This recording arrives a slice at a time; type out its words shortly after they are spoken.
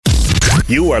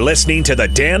You are listening to the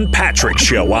Dan Patrick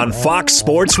Show on Fox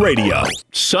Sports Radio.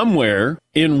 Somewhere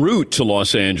en route to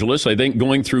Los Angeles, I think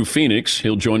going through Phoenix.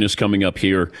 He'll join us coming up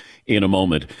here in a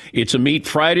moment. It's a Meat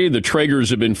Friday. The Traegers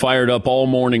have been fired up all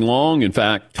morning long. In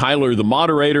fact, Tyler, the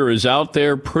moderator, is out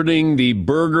there putting the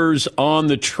burgers on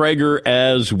the Traeger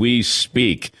as we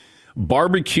speak.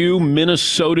 Barbecue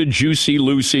Minnesota Juicy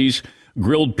Lucy's,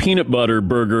 grilled peanut butter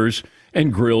burgers,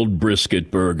 and grilled brisket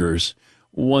burgers.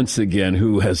 Once again,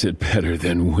 who has it better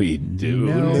than we do?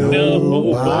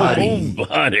 Nobody.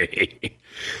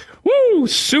 Woo!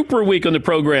 Super Week on the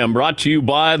program, brought to you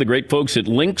by the great folks at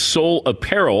Link Soul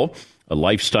Apparel, a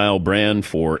lifestyle brand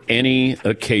for any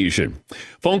occasion.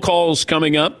 Phone calls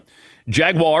coming up.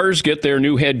 Jaguars get their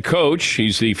new head coach.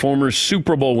 He's the former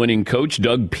Super Bowl winning coach,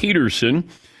 Doug Peterson.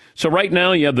 So right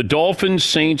now you have the Dolphins,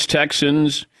 Saints,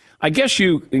 Texans. I guess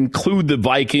you include the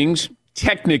Vikings.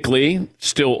 Technically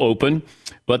still open.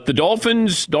 But the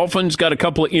Dolphins got a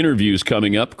couple of interviews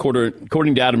coming up.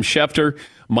 According to Adam Schefter,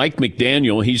 Mike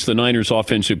McDaniel, he's the Niners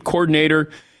offensive coordinator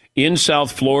in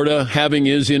South Florida, having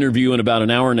his interview in about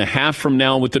an hour and a half from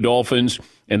now with the Dolphins.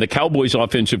 And the Cowboys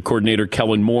offensive coordinator,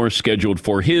 Kellen Moore, scheduled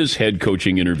for his head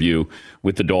coaching interview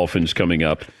with the Dolphins coming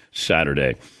up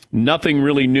Saturday. Nothing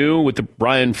really new with the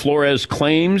Brian Flores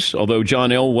claims, although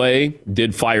John Elway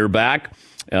did fire back.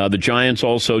 The Giants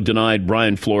also denied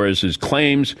Brian Flores'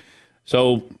 claims.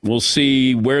 So we'll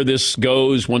see where this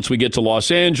goes once we get to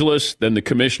Los Angeles. Then the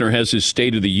commissioner has his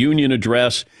State of the Union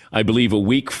address, I believe, a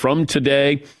week from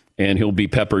today, and he'll be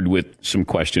peppered with some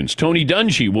questions. Tony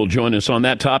Dungy will join us on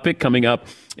that topic coming up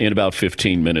in about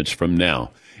 15 minutes from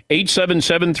now.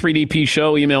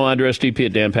 877-3DP-SHOW, email address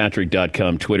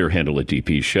dp@danpatrick.com, Twitter handle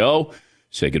 @DP-SHOW.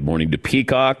 Say good morning to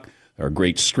Peacock, our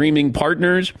great streaming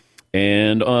partners,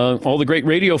 and all the great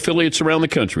radio affiliates around the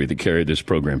country that carry this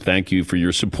program. Thank you for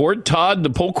your support. Todd, the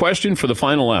poll question for the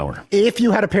final hour. If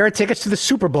you had a pair of tickets to the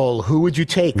Super Bowl, who would you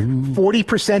take?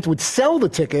 40% would sell the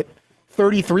ticket.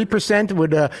 33%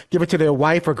 would give it to their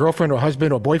wife or girlfriend or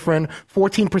husband or boyfriend.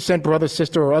 14% brother,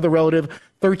 sister, or other relative.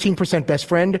 13% best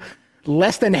friend.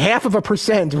 Less than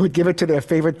 0.5% would give it to their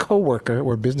favorite coworker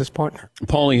or business partner.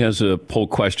 Paulie has a poll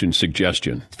question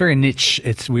suggestion. It's very niche.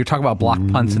 We were talking about block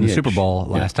punts in the Super Bowl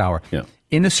last hour. Yeah.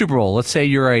 In the Super Bowl, let's say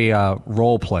you're a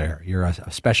role player, you're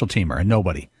a special teamer, a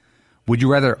nobody. Would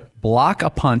you rather block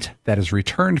a punt that is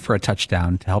returned for a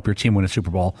touchdown to help your team win a Super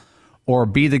Bowl, or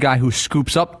be the guy who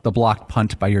scoops up the blocked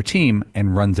punt by your team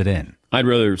and runs it in? I'd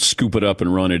rather scoop it up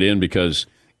and run it in because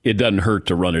it doesn't hurt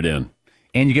to run it in.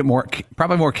 And you get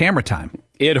probably more camera time.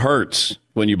 It hurts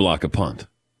when you block a punt.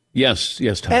 Yes,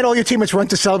 Tom. And all your teammates run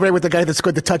to celebrate with the guy that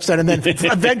scored the touchdown, and then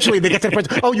eventually they get to the point,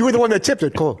 oh, you were the one that tipped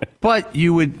it. Cool. But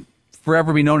you would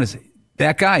forever be known as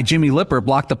that guy, Jimmy Lipper,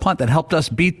 blocked the punt that helped us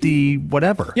beat the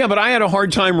whatever. Yeah, but I had a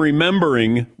hard time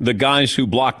remembering the guys who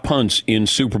blocked punts in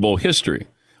Super Bowl history.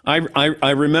 I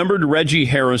remembered Reggie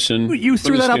Harrison. You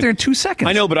threw that out there in 2 seconds.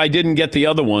 I know, but I didn't get the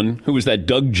other one. Who was that,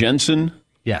 Doug Jensen?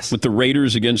 Yes. With the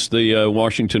Raiders against the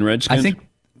Washington Redskins?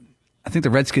 I think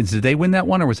the Redskins, did they win that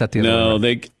one, or was that the other one?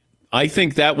 No, I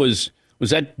think that was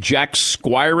that Jack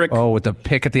Squirek? Oh, with the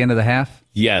pick at the end of the half?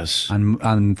 Yes. On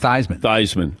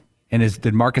Theismann. And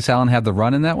did Marcus Allen have the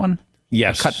run in that one?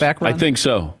 Yes. Cutback run? I think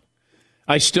so.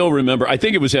 I still remember, I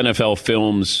think it was NFL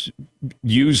Films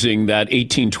using that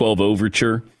 1812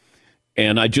 overture,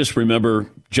 and I just remember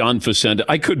John Facenda.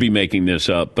 I could be making this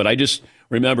up, but I just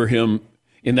remember him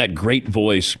in that great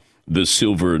voice. The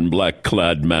silver and black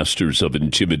clad masters of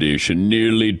intimidation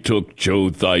nearly took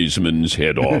Joe Theismann's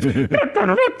head off.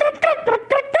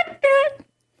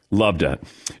 Loved that.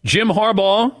 Jim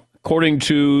Harbaugh, according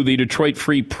to the Detroit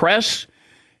Free Press,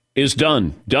 is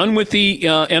done with the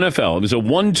NFL. It was a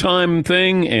one-time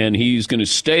thing, and he's going to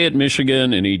stay at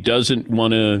Michigan, and he doesn't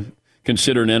want to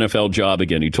consider an NFL job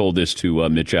again. He told this to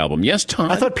Mitch Albom. Yes, Tom?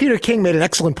 I thought Peter King made an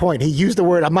excellent point. He used the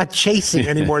word, I'm not chasing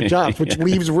any more jobs, which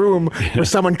leaves room for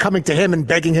someone coming to him and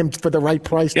begging him for the right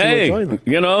price to join them.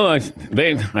 You know,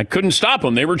 I couldn't stop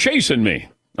them. They were chasing me.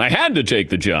 I had to take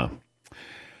the job.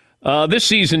 This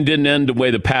season didn't end the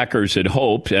way the Packers had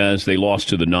hoped as they lost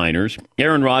to the Niners.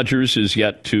 Aaron Rodgers is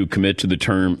yet to commit to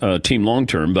the team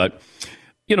long-term, but,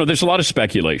 you know, there's a lot of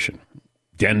speculation.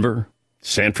 Denver,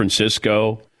 San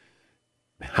Francisco.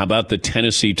 How about the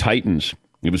Tennessee Titans?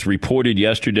 It was reported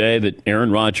yesterday that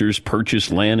Aaron Rodgers purchased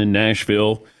land in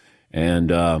Nashville. And,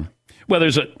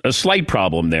 there's a slight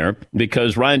problem there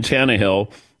because Ryan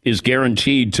Tannehill is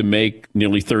guaranteed to make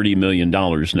nearly $30 million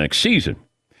next season.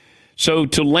 So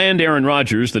to land Aaron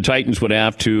Rodgers, the Titans would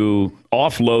have to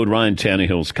offload Ryan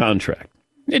Tannehill's contract.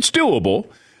 It's doable,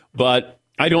 but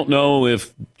I don't know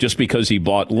if just because he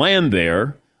bought land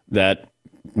there that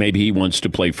maybe he wants to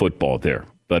play football there.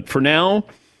 But for now,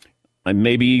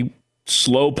 maybe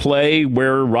slow play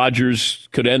where Rodgers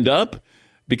could end up,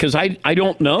 because I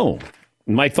don't know.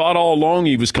 My thought all along,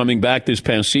 he was coming back this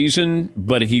past season,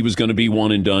 but he was going to be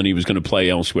one and done. He was going to play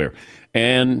elsewhere.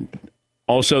 And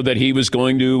also that he was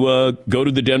going to go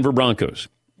to the Denver Broncos.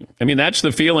 I mean, that's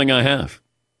the feeling I have.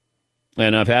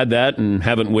 And I've had that and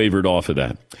haven't wavered off of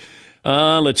that.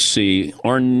 Let's see.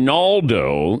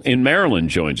 Arnaldo in Maryland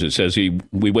joins us as we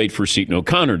wait for Seton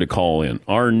O'Connor to call in.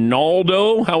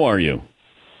 Arnaldo, how are you?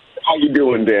 How you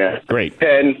doing, Dan? Great.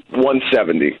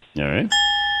 10-170. All right.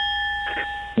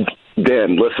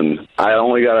 Dan, listen, I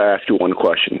only got to ask you one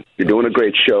question. You're doing a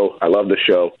great show. I love the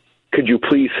show. Could you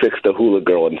please fix the hula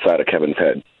girl inside of Kevin's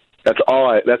head? That's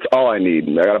all I need.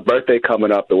 I got a birthday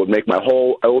coming up. It would make my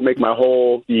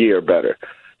whole year better.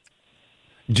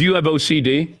 Do you have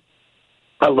OCD?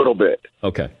 A little bit.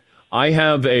 Okay. I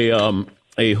have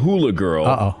a hula girl.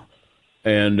 Uh-oh.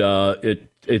 And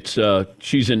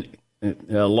she's a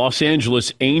Los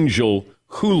Angeles Angel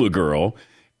hula girl.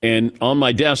 And on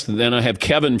my desk, then I have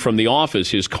Kevin from The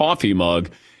Office, his coffee mug,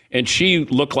 and she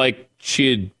looked like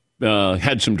she had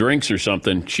had some drinks or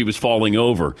something. She was falling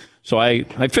over. So I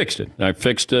fixed it. I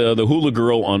fixed the hula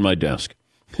girl on my desk.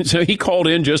 So he called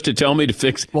in just to tell me to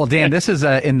fix it. Well, Dan, this is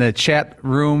in the chat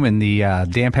room in the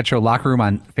Dan Petro locker room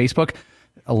on Facebook.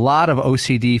 A lot of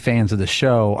OCD fans of the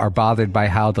show are bothered by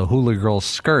how the hula girl's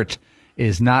skirt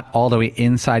is not all the way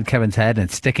inside Kevin's head and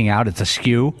it's sticking out. It's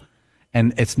askew,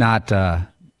 and it's not.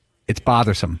 It's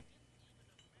bothersome.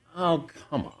 Oh,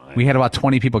 come on. We had about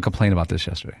 20 people complain about this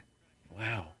yesterday.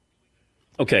 Wow.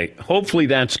 Okay, hopefully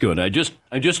that's good. I just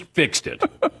fixed it.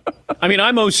 I mean,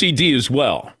 I'm OCD as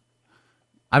well.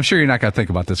 I'm sure you're not going to think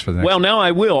about this for the next. Well, now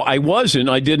I will. I wasn't.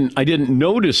 I didn't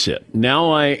notice it.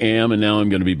 Now I am, and now I'm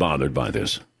going to be bothered by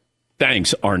this.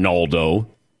 Thanks, Arnaldo.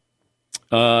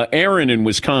 Aaron in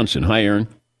Wisconsin. Hi, Aaron.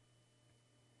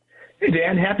 Hey,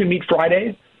 Dan. Happy Meat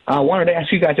Friday. I wanted to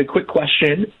ask you guys a quick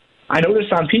question. I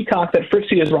noticed on Peacock that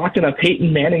Fritzy is rocking a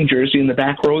Peyton Manning jersey in the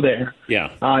back row there.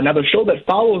 Yeah. Now, the show that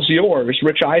follows yours,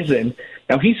 Rich Eisen,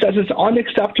 now he says it's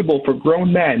unacceptable for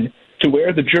grown men to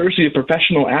wear the jersey of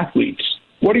professional athletes.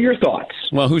 What are your thoughts?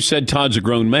 Well, who said Todd's a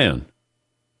grown man?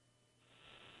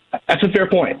 That's a fair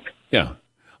point. Yeah.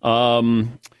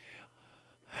 I'm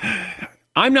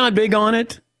not big on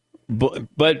it,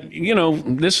 but you know,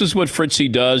 this is what Fritzy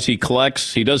does. He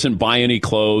collects. He doesn't buy any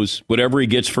clothes. Whatever he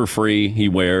gets for free, he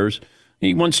wears.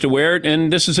 He wants to wear it,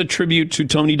 and this is a tribute to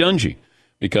Tony Dungy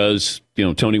because, you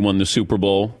know, Tony won the Super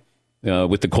Bowl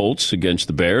with the Colts against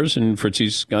the Bears, and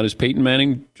Fritzy's got his Peyton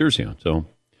Manning jersey on. So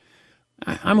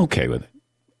I'm okay with it.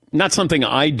 Not something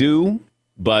I do,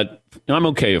 but I'm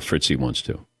okay if Fritzy wants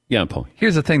to. Yeah, Paul.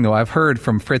 Here's the thing, though. I've heard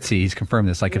from Fritzy, he's confirmed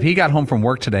this. Like, if he got home from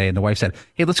work today and the wife said,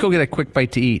 hey, let's go get a quick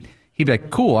bite to eat, he'd be like,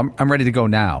 cool, I'm ready to go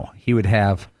now. He would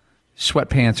have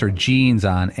sweatpants or jeans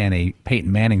on and a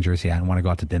Peyton Manning jersey on and want to go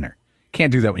out to dinner.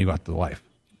 Can't do that when you go out to the wife.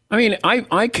 I mean,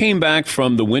 I came back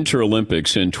from the Winter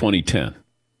Olympics in 2010,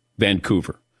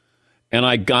 Vancouver, and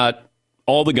I got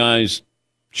all the guys,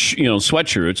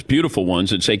 sweatshirts, beautiful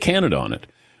ones that say Canada on it.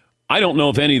 I don't know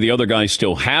if any of the other guys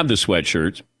still have the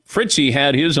sweatshirts. Fritzy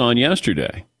had his on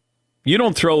yesterday. You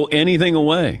don't throw anything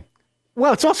away.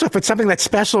 Well, it's also if it's something that's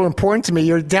special or important to me,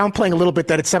 you're downplaying a little bit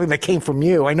that it's something that came from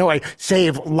you. I know I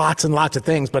save lots and lots of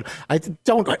things, but I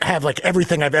don't have like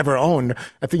everything I've ever owned.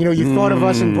 I think, you thought of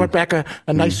us and brought back a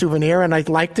nice souvenir and I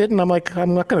liked it and I'm like,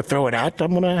 I'm not going to throw it out.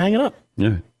 I'm going to hang it up.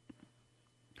 Yeah.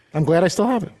 I'm glad I still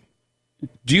have it.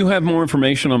 Do you have more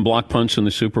information on block punts in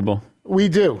the Super Bowl? We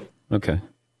do. Okay.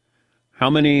 How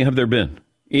many have there been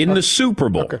in the Super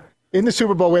Bowl? Okay. In the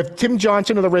Super Bowl, we have Tim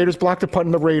Johnson of the Raiders blocked a punt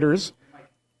in the Raiders.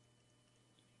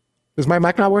 Is my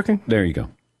mic not working? There you go.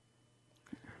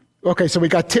 Okay, so we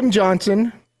got Tim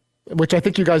Johnson, which I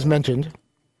think you guys mentioned.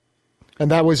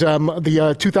 And that was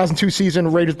the 2002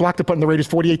 season. Raiders blocked a punt in the Raiders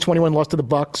 48-21, lost to the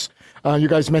Bucs. You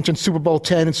guys mentioned Super Bowl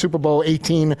 10 and Super Bowl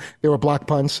 18. There were blocked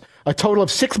punts. A total of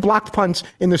 6 blocked punts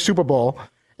in the Super Bowl.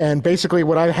 And basically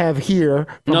what I have here...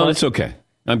 No, that's okay.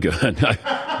 I'm good.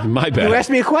 My bad. You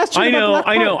asked me a question. I know.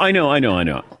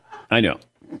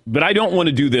 But I don't want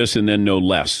to do this and then know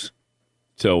less.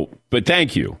 So, but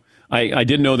thank you. I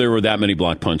didn't know there were that many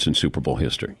block punts in Super Bowl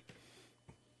history.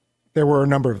 There were a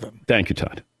number of them. Thank you,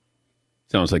 Todd.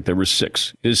 Sounds like there were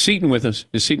 6. Is Seton with us?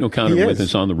 Is Seton O'Connor with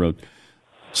us on the road?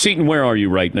 Seton, where are you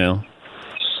right now?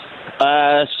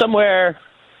 Somewhere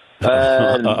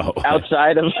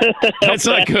outside of. That's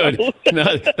not good.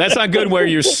 No, that's not good where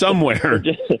you're somewhere.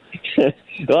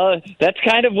 Well, that's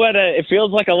kind of what it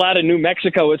feels like. A lot of New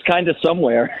Mexico is kind of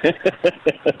somewhere.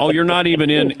 Oh, you're not even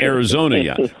in Arizona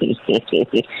yet.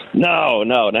 No,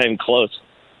 not even close.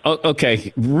 Oh,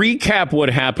 okay. Recap what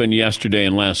happened yesterday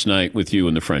and last night with you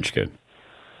and the French kid.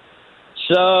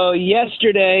 So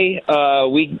yesterday,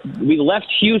 we left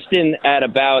Houston at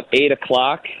about 8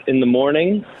 o'clock in the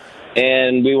morning,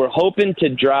 and we were hoping to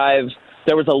drive.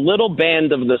 There was a little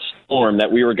band of the storm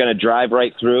that we were going to drive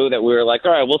right through that we were like,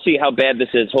 all right, we'll see how bad this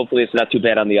is. Hopefully it's not too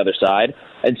bad on the other side.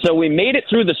 And so we made it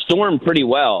through the storm pretty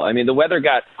well. I mean, the weather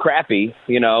got crappy,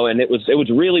 and it was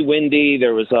really windy.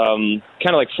 There was kind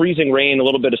of like freezing rain, a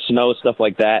little bit of snow, stuff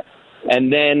like that.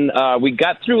 And then we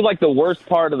got through like the worst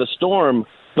part of the storm.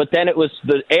 But then it was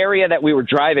the area that we were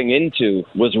driving into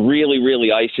was really,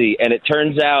 really icy. And it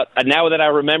turns out, now that I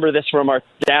remember this from our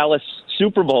Dallas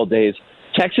Super Bowl days,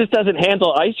 Texas doesn't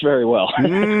handle ice very well.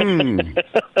 And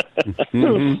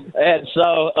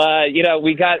so,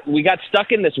 we got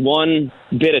stuck in this one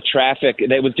bit of traffic.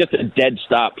 It was just a dead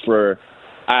stop for,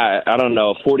 I don't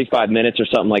know, 45 minutes or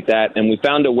something like that. And we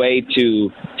found a way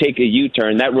to take a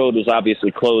U-turn. That road was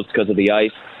obviously closed because of the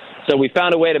ice. So we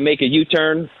found a way to make a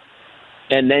U-turn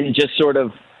and then just sort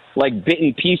of like bit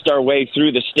and pieced our way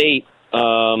through the state.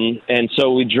 And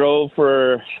so we drove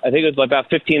for, I think it was about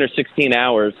 15 or 16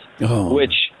 hours,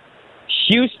 which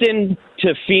Houston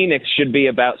to Phoenix should be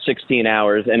about 16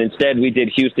 hours. And instead we did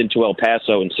Houston to El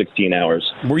Paso in 16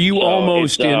 hours. Were you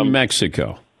almost in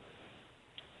Mexico?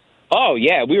 Oh,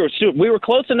 yeah. We were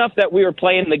close enough that we were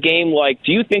playing the game like,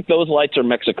 do you think those lights are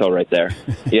Mexico right there?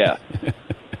 Yeah.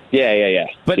 Yeah.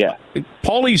 But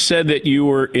Paulie said that you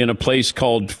were in a place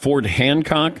called Fort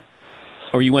Hancock,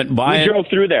 or you went by We drove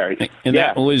through there. And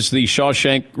that was the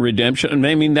Shawshank Redemption.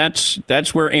 I mean,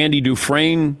 that's where Andy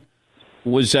Dufresne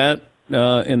was at,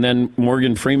 and then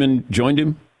Morgan Freeman joined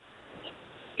him?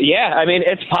 Yeah, I mean,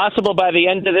 it's possible by the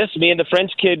end of this, me and the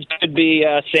French kid could be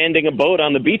sanding a boat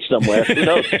on the beach somewhere. Who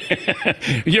knows?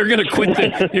 You're going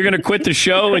to quit the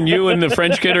show, and you and the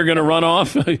French kid are going to run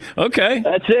off. Okay,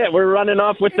 that's it. We're running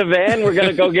off with the van. We're going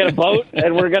to go get a boat,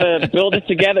 and we're going to build it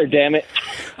together. Damn it!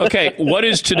 Okay, what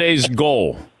is today's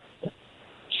goal?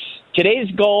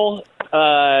 Today's goal,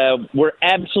 we're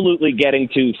absolutely getting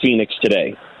to Phoenix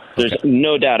today. There's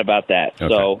no doubt about that.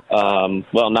 Okay. So,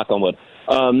 knock on wood.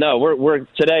 No, we're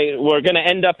going to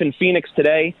end up in Phoenix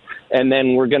today, and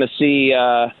then we're going to see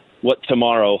what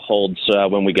tomorrow holds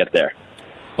when we get there.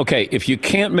 Okay, if you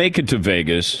can't make it to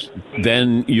Vegas,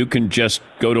 then you can just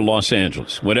go to Los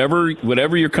Angeles.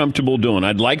 Whatever you're comfortable doing.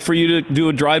 I'd like for you to do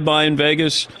a drive-by in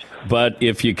Vegas, but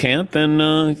if you can't,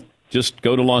 then just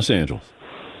go to Los Angeles.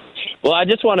 Well, I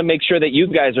just want to make sure that you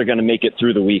guys are going to make it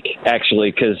through the week,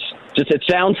 actually, because it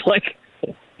sounds like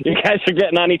you guys are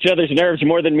getting on each other's nerves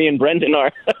more than me and Brendan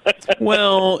are.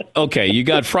 Well, okay, you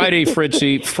got Friday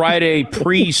Fritzy, Friday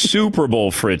pre-Super Bowl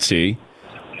Fritzy.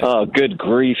 Oh, good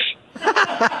grief.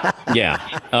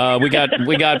 Yeah. We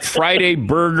got Friday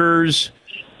burgers.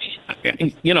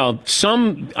 It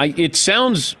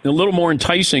sounds a little more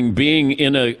enticing being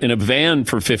in a van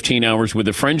for 15 hours with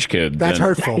a French kid. That's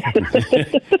hurtful.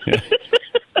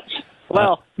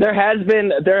 Well, there have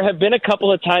been a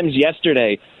couple of times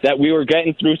yesterday that we were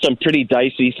getting through some pretty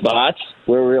dicey spots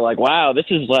where we were like, wow, this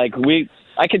is like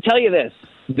I can tell you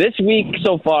this week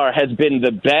so far has been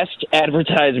the best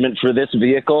advertisement for this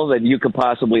vehicle that you could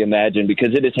possibly imagine because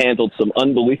it has handled some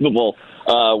unbelievable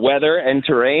weather and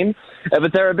terrain.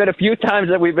 But there have been a few times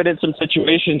that we've been in some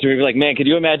situations where we're like, man, could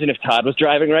you imagine if Todd was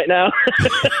driving right now?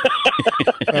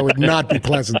 That would not be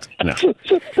pleasant.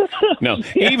 No.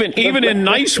 Even in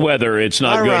nice weather, it's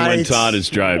not good when Todd is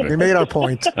driving. We made our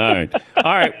point. All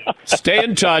right. Stay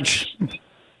in touch.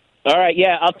 All right,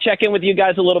 yeah, I'll check in with you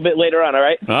guys a little bit later on, all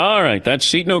right? All right, that's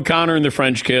Seton O'Connor and the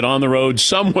French kid on the road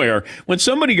somewhere. When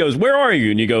somebody goes, where are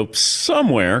you? And you go,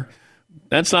 somewhere,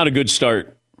 that's not a good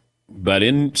start. But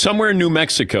somewhere in New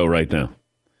Mexico right now.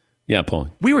 Yeah, Paul.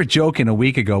 We were joking a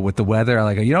week ago with the weather.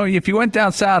 Like, if you went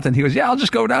down south, and he goes, yeah, I'll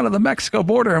just go down to the Mexico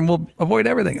border and we'll avoid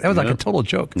everything. That was like a total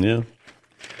joke. Yeah.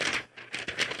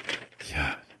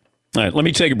 All right, let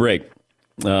me take a break.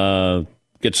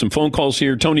 Get some phone calls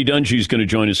here. Tony Dungy is going to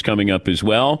join us coming up as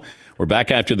well. We're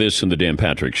back after this in the Dan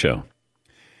Patrick Show.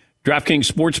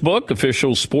 DraftKings Sportsbook,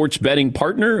 official sports betting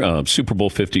partner of Super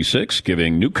Bowl 56,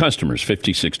 giving new customers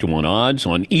 56-1 odds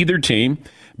on either team.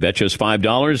 Bet just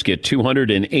 $5, get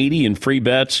 $280 in free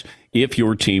bets if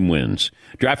your team wins.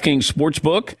 DraftKings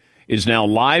Sportsbook is now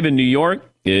live in New York.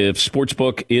 If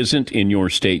Sportsbook isn't in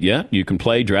your state yet, you can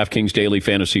play DraftKings Daily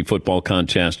Fantasy Football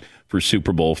Contest for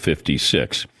Super Bowl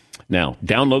 56. Now,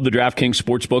 download the DraftKings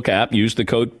Sportsbook app. Use the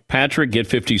code Patrick. Get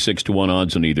 56-1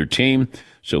 odds on either team.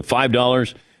 So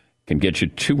 $5 can get you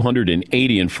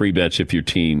 $280 in free bets if your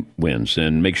team wins.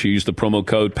 And make sure you use the promo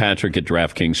code Patrick at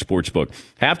DraftKings Sportsbook.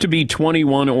 Have to be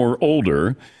 21 or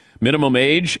older. Minimum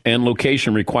age and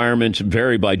location requirements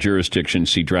vary by jurisdiction.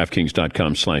 See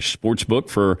DraftKings.com/sportsbook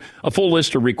for a full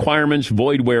list of requirements.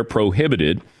 Void where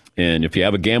prohibited. And if you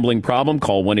have a gambling problem,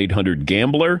 call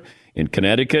 1-800-GAMBLER. In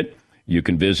Connecticut, you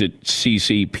can visit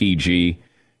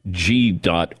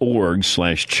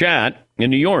ccpg.org/chat. In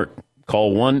New York,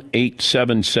 call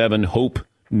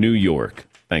 1-877-HOPE-NEW York.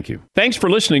 Thank you. Thanks for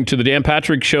listening to the Dan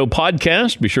Patrick Show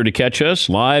podcast. Be sure to catch us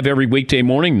live every weekday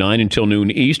morning, 9 until noon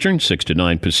Eastern, 6 to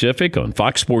 9 Pacific on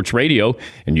Fox Sports Radio.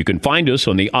 And you can find us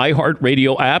on the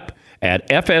iHeartRadio app at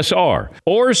FSR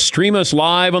or stream us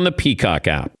live on the Peacock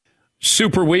app.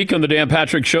 Super Week on the Dan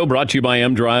Patrick Show brought to you by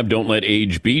M-Drive. Don't let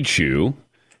age beat you.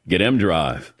 Get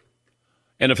M-Drive.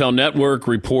 NFL Network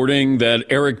reporting that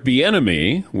Eric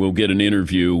Bieniemy will get an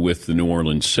interview with the New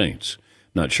Orleans Saints.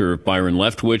 Not sure if Byron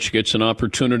Leftwich gets an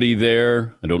opportunity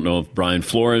there. I don't know if Brian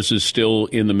Flores is still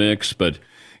in the mix, but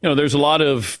there's a lot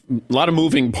of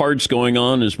moving parts going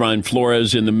on. Is Brian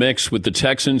Flores in the mix with the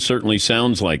Texans? Certainly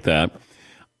sounds like that.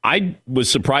 I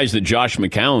was surprised that Josh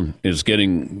McCown is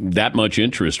getting that much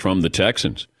interest from the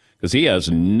Texans because he has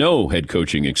no head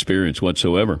coaching experience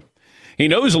whatsoever. He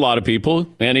knows a lot of people,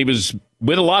 and he was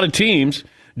with a lot of teams.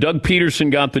 Doug Peterson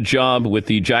got the job with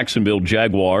the Jacksonville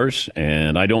Jaguars,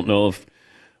 and I don't know if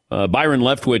Byron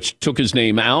Leftwich took his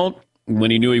name out when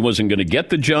he knew he wasn't going to get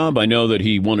the job. I know that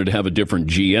he wanted to have a different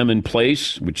GM in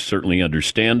place, which is certainly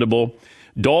understandable.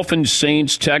 Dolphins,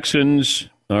 Saints, Texans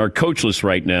are coachless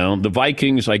right now. The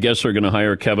Vikings, I guess, are going to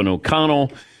hire Kevin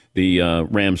O'Connell, the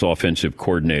Rams offensive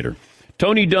coordinator.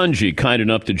 Tony Dungy, kind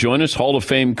enough to join us, Hall of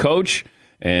Fame coach,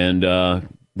 and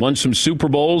won some Super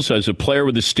Bowls as a player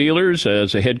with the Steelers,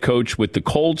 as a head coach with the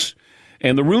Colts.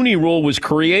 And the Rooney Rule was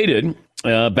created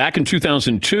back in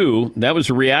 2002. That was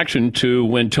a reaction to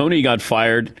when Tony got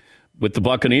fired with the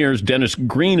Buccaneers. Dennis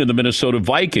Green of the Minnesota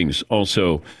Vikings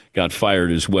also got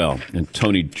fired as well. And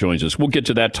Tony joins us. We'll get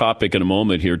to that topic in a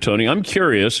moment here, Tony. I'm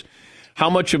curious how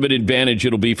much of an advantage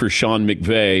it'll be for Sean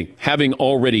McVay having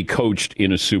already coached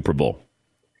in a Super Bowl.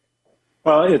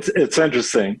 Well, it's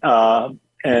interesting.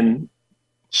 And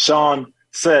Sean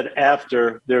said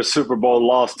after their Super Bowl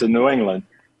loss to New England,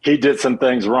 he did some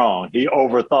things wrong. He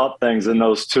overthought things in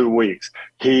those 2 weeks.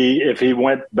 If he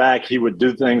went back, he would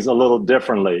do things a little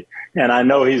differently. And I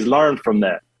know he's learned from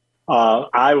that.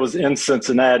 I was in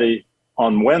Cincinnati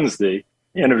on Wednesday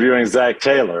interviewing Zach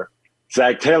Taylor.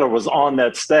 Zach Taylor was on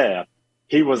that staff.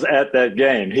 He was at that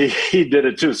game. He did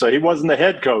it too. So he wasn't the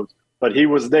head coach, but he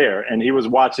was there and he was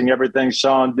watching everything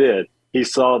Sean did. He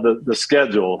saw the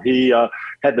schedule. He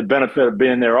had the benefit of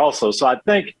being there also. So I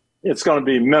think it's going to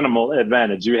be minimal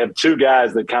advantage. You have two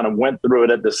guys that kind of went through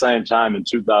it at the same time in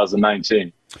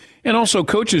 2019. And also,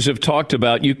 coaches have talked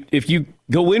about if you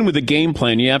go in with a game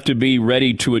plan, you have to be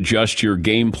ready to adjust your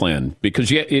game plan because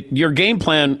your game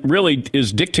plan really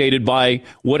is dictated by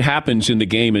what happens in the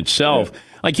game itself. Yeah.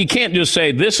 Like you can't just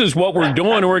say, this is what we're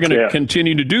doing and we're going to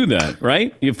continue to do that,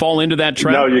 right? You fall into that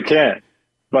trap. No, you can't.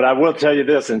 But I will tell you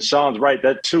this, and Sean's right,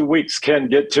 that 2 weeks can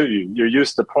get to you. You're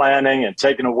used to planning and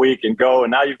taking a week and go,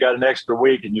 and now you've got an extra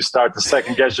week and you start to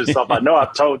second guess yourself. I know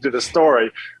I've told you the story.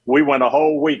 We went a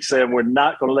whole week saying we're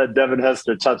not going to let Devin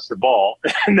Hester touch the ball.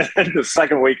 And then the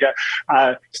second week,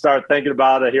 I start thinking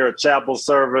about it. I hear a chapel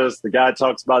service. The guy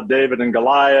talks about David and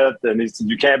Goliath, and he said,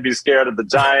 you can't be scared of the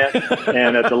giant.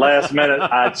 And at the last minute,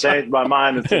 I changed my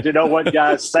mind and said, you know what,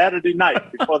 guys, Saturday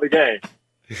night before the game,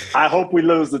 I hope we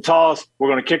lose the toss. We're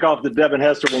going to kick off the Devin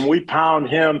Hester. When we pound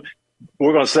him,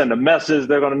 we're going to send a message.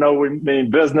 They're going to know we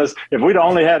mean business. If we'd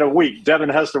only had a week, Devin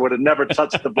Hester would have never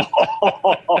touched the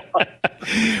ball.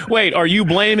 Wait, are you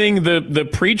blaming the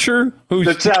preacher?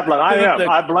 The chaplain. I am.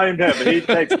 I blamed him, and he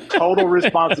takes total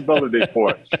responsibility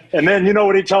for it. And then you know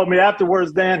what he told me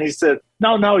afterwards, Dan? He said,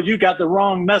 no, you got the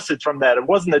wrong message from that. It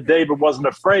wasn't that David wasn't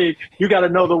afraid. You got to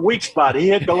know the weak spot. He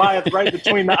hit Goliath right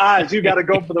between the eyes. You got to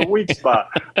go for the weak spot.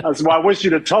 That's why I wish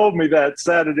you'd have told me that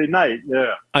Saturday night.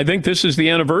 Yeah. I think this is the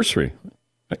anniversary.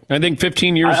 I think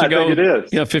 15 years ago. I think it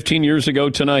is. Yeah, 15 years ago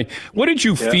tonight. What did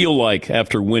you feel like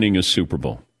after winning a Super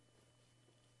Bowl?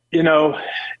 You know,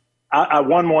 I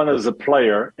won one as a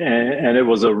player, and it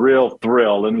was a real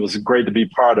thrill, and it was great to be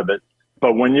part of it.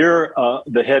 But when you're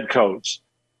the head coach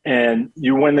and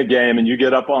you win the game and you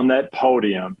get up on that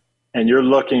podium and you're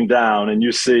looking down and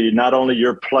you see not only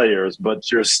your players,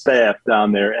 but your staff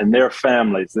down there and their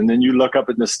families. And then you look up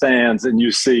in the stands and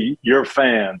you see your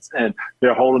fans and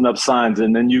they're holding up signs.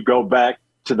 And then you go back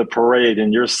to the parade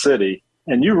in your city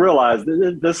and you realize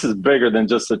that this is bigger than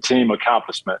just a team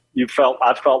accomplishment.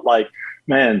 I felt like,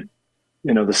 man,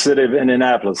 the city of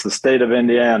Indianapolis, the state of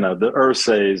Indiana, the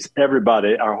Ursays,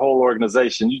 everybody, our whole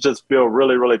organization, you just feel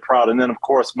really, really proud. And then, of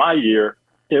course, my year,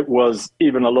 it was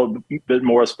even a little bit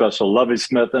more special. Lovie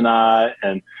Smith and I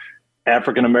and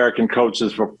African-American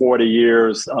coaches for 40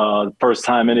 years, first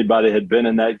time anybody had been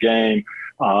in that game.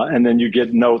 And then you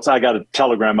get notes. I got a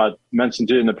telegram. I mentioned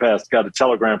to you in the past, got a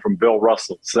telegram from Bill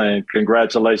Russell saying,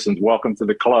 congratulations, welcome to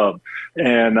the club.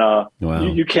 And wow.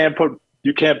 you can't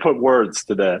put words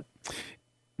to that.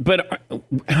 But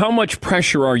how much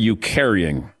pressure are you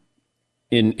carrying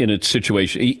in its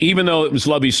situation? Even though it was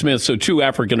Lovie Smith, so two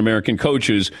African-American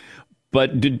coaches,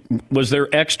 but was there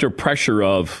extra pressure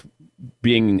of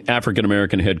being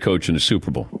African-American head coach in the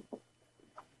Super Bowl?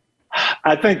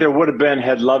 I think there would have been,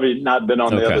 had Lovie not been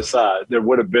on the other side, there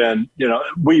would have been,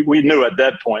 we knew at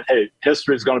that point, hey,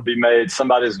 history is going to be made.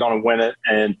 Somebody's going to win it.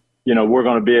 And, we're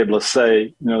going to be able to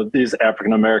say, these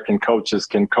African-American coaches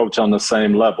can coach on the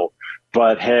same level.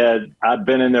 But had I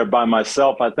been in there by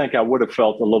myself, I think I would have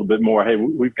felt a little bit more, hey,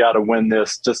 we've got to win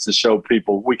this just to show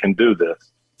people we can do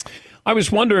this. I was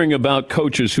wondering about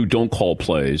coaches who don't call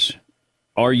plays.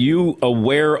 Are you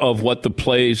aware of what the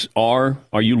plays are?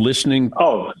 Are you listening?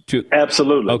 Oh,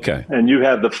 absolutely. Okay. And you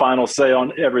have the final say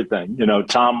on everything.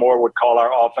 Tom Moore would call our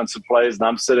offensive plays, and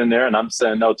I'm sitting there and I'm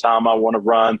saying, no, Tom, I want to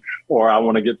run, or I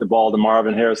want to get the ball to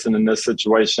Marvin Harrison in this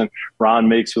situation. Ron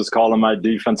Meeks was calling my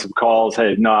defensive calls.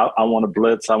 Hey, no, I want to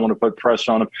blitz. I want to put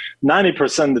pressure on him.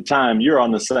 90% of the time, you're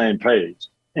on the same page.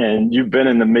 And you've been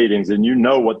in the meetings and you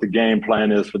know what the game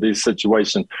plan is for these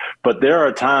situations. But there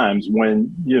are times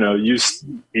when, you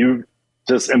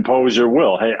just impose your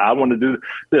will. Hey, I want to do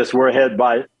this. We're ahead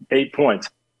by 8 points.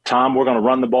 Tom, we're going to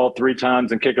run the ball 3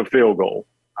 times and kick a field goal.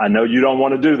 I know you don't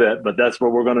want to do that, but that's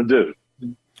what we're going to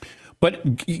do.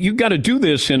 But you got to do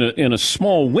this in a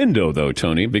small window, though,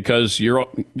 Tony, because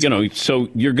so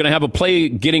you're going to have a play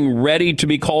getting ready to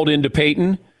be called into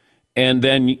Peyton. And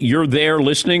then you're there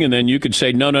listening, and then you could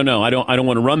say, no, I don't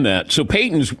want to run that. So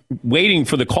Peyton's waiting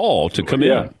for the call to come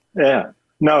in. Yeah.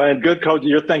 No, and good coach,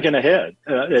 you're thinking ahead.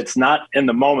 It's not in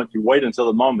the moment. You wait until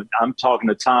the moment. I'm talking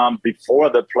to Tom before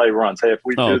the play runs. Hey, if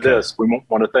we do this, we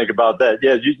want to think about that.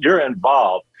 Yeah, you're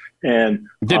involved. And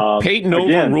did Peyton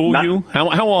overrule you?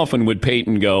 How often would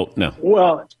Peyton go, no?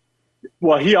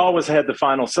 Well, he always had the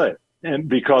final say. And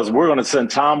because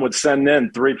Tom would send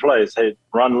in 3 plays. Hey,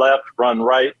 run left, run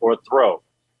right, or throw.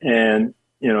 And,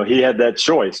 he had that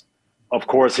choice. Of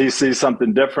course, he sees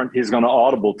something different. He's going to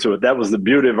audible to it. That was the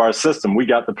beauty of our system. We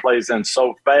got the plays in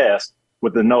so fast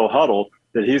with the no huddle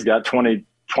that he's got 20,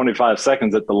 25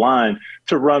 seconds at the line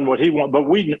to run what he wants. But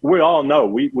we all know,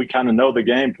 we kind of know the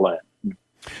game plan.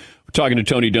 Talking to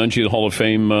Tony Dungy, the Hall of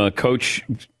Fame coach.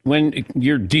 When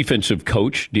you're defensive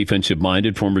coach,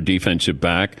 defensive-minded, former defensive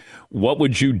back, what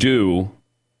would you do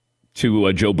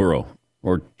to Joe Burrow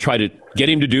or try to get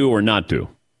him to do or not do?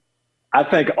 I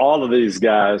think all of these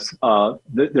guys,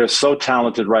 they're so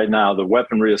talented right now. The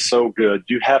weaponry is so good.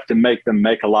 You have to make them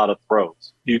make a lot of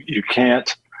throws. You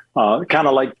can't, kind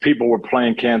of like people were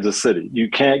playing Kansas City. You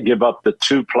can't give up the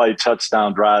 2-play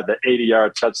touchdown drive, the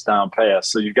 80-yard touchdown pass.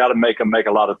 So you got to make them make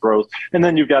a lot of throws, and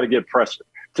then you've got to get pressure.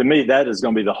 To me, that is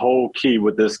going to be the whole key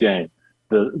with this game.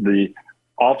 The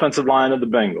offensive line of the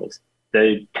Bengals,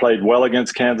 they played well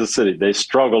against Kansas City. They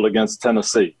struggled against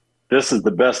Tennessee. This is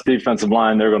the best defensive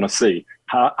line they're going to see.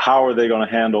 How are they going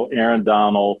to handle Aaron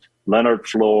Donald, Leonard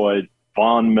Floyd,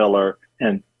 Von Miller,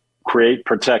 and create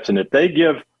protection? If they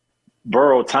give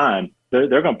Burrow time, they're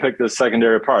going to pick this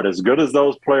secondary apart. As good as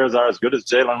those players are, as good as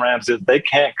Jalen Ramsey is, they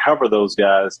can't cover those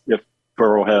guys if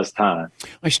Burrow has time.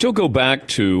 I still go back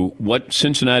to what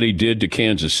Cincinnati did to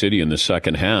Kansas City in the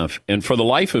second half, and for the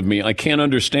life of me, I can't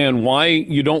understand why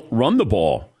you don't run the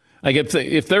ball. Like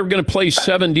if they're going to play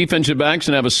 7 defensive backs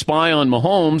and have a spy on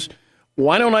Mahomes,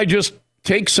 why don't I just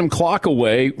take some clock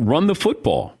away, run the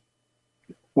football?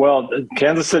 Well,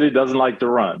 Kansas City doesn't like to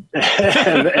run,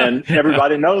 and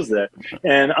everybody knows that.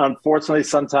 And unfortunately,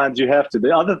 sometimes you have to.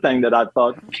 The other thing that I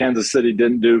thought Kansas City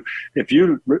didn't do, if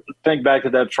you think back to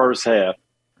that first half,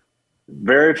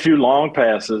 very few long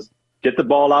passes, get the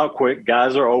ball out quick,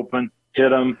 guys are open, hit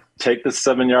them, take the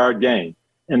 7-yard gain.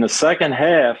 In the second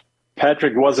half,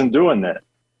 Patrick wasn't doing that.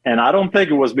 And I don't think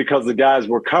it was because the guys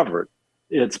were covered.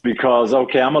 It's because,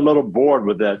 okay, I'm a little bored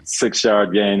with that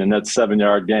 6-yard gain and that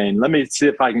 7-yard gain. Let me see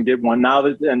if I can get one now.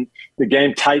 And the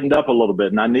game tightened up a little bit,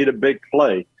 and I need a big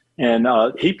play. And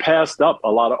he passed up a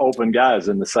lot of open guys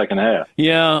in the second half.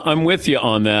 Yeah, I'm with you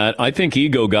on that. I think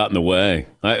ego got in the way.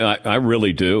 I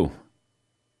really do.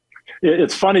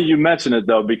 It's funny you mention it,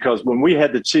 though, because when we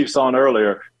had the Chiefs on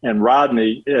earlier, and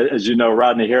Rodney, as you know,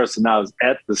 Rodney Harrison now is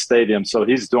at the stadium, so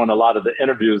he's doing a lot of the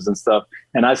interviews and stuff.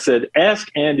 And I said, ask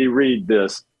Andy Reid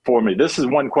this for me. This is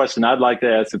one question I'd like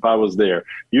to ask if I was there.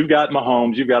 You've got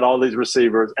Mahomes, you've got all these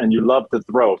receivers, and you love to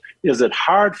throw. Is it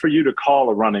hard for you to call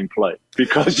a running play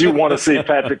because you want to see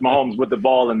Patrick Mahomes with the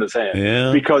ball in his hand?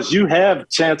 Yeah. Because you have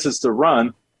chances to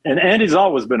run, and Andy's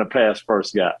always been a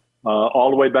pass-first guy. All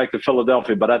the way back to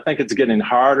Philadelphia. But I think it's getting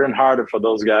harder and harder for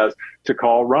those guys to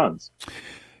call runs.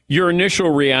 Your initial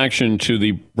reaction to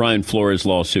the Brian Flores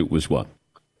lawsuit was what?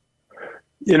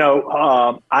 You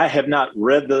know, I have not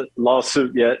read the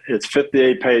lawsuit yet. It's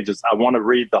 58 pages. I want to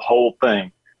read the whole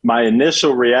thing. My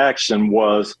initial reaction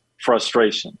was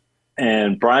frustration.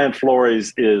 And Brian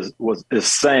Flores is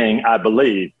saying, I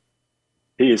believe,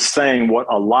 he is saying what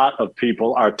a lot of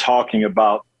people are talking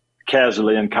about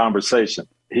casually in conversation.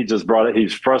 He just brought it.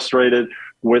 He's frustrated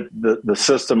with the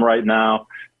system right now.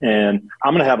 And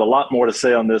I'm going to have a lot more to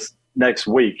say on this next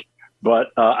week.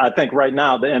 But I think right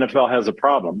now the NFL has a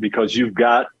problem because you've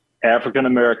got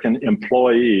African-American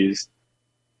employees,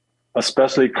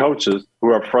 especially coaches,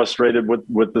 who are frustrated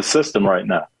with the system right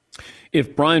now.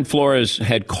 If Brian Flores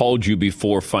had called you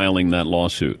before filing that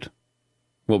lawsuit,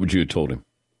 what would you have told him?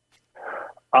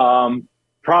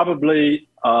 Probably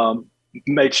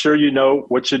make sure you know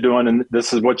what you're doing, and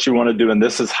this is what you want to do, and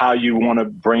this is how you want to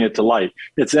bring it to life.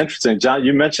 It's interesting, John,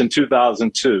 you mentioned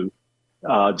 2002.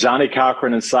 Johnny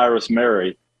Cochran and Cyrus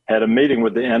Murray had a meeting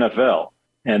with the NFL,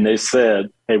 and they said,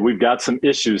 hey, we've got some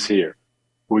issues here.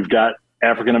 We've got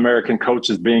African-American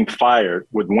coaches being fired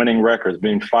with winning records,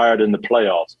 being fired in the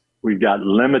playoffs. We've got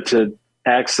limited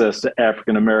access to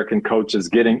African-American coaches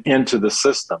getting into the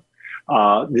system.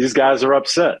 These guys are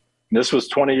upset. This was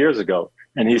 20 years ago.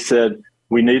 And he said,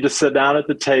 we need to sit down at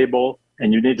the table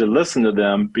and you need to listen to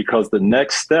them because the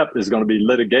next step is going to be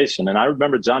litigation. And I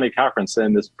remember Johnny Cochran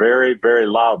saying this very, very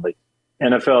loudly.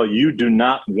 NFL, you do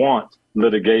not want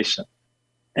litigation.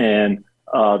 And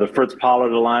the Fritz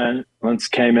Pollard Alliance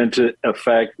came into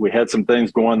effect. We had some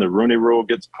things going. The Rooney Rule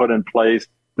gets put in place,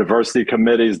 diversity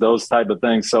committees, those type of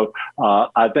things. So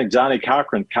I think Johnny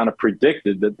Cochran kind of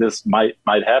predicted that this might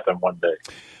happen one day.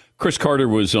 Chris Carter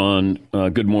was on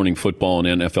Good Morning Football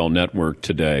and NFL Network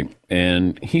today,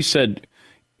 and he said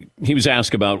he was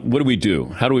asked about what do we do?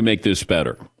 How do we make this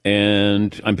better?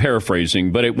 And I'm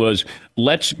paraphrasing, but it was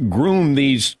let's groom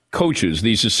these coaches,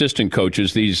 these assistant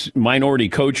coaches, these minority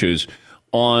coaches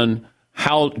on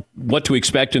what to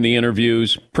expect in the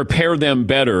interviews, prepare them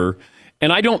better.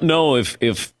 And I don't know if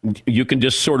you can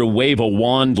just sort of wave a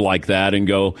wand like that and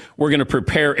go, we're going to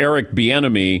prepare Eric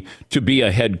Bieniemy to be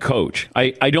a head coach.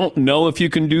 I don't know if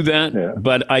you can do that,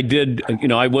 but I did.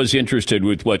 I was interested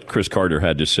with what Chris Carter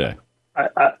had to say.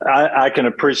 I can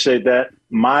appreciate that.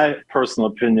 My personal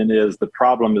opinion is the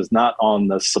problem is not on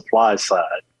the supply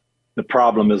side. The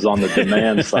problem is on the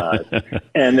demand side.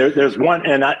 And there's one,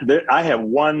 and I have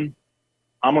one.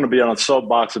 I'm going to be on a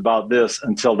soapbox about this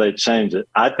until they change it.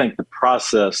 I think the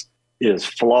process is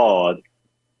flawed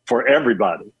for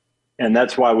everybody. And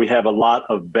that's why we have a lot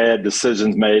of bad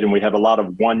decisions made and we have a lot of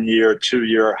 1-year,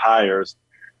 2-year hires.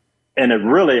 And it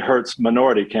really hurts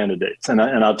minority candidates. And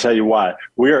I'll tell you why.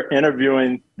 We are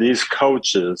interviewing these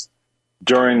coaches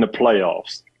during the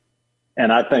playoffs.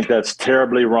 And I think that's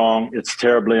terribly wrong. It's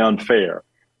terribly unfair.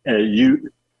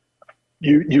 You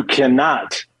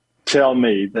cannot tell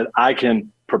me that I can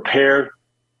prepare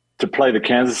to play the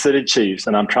Kansas City Chiefs,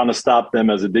 and I'm trying to stop them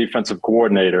as a defensive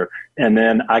coordinator, and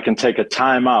then I can take a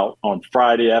timeout on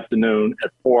Friday afternoon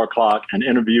at 4 o'clock and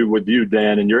interview with you,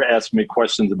 Dan, and you're asking me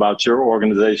questions about your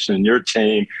organization and your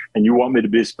team, and you want me to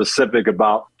be specific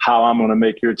about how I'm going to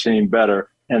make your team better.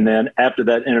 And then after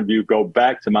that interview, go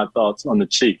back to my thoughts on the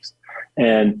Chiefs.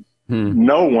 And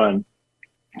no one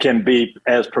can be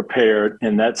as prepared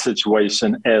in that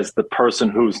situation as the person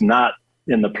who's not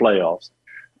in the playoffs.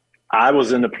 I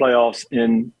was in the playoffs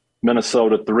in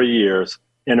Minnesota 3 years,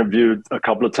 interviewed a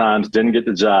couple of times, didn't get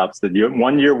the jobs.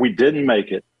 One year we didn't make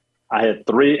it. I had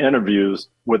 3 interviews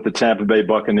with the Tampa Bay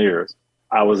Buccaneers.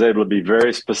 I was able to be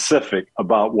very specific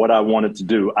about what I wanted to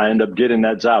do. I ended up getting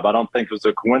that job. I don't think it was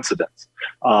a coincidence.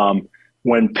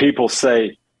 When people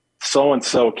say,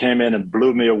 so-and-so came in and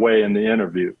blew me away in the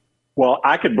interview. Well,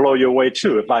 I could blow you away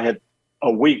too if I had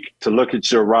a week to look at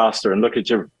your roster and look at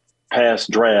your past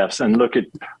drafts and look at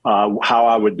how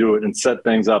I would do it and set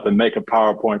things up and make a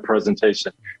PowerPoint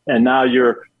presentation. And now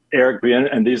you're Eric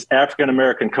Bieniemy and these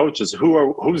African-American coaches.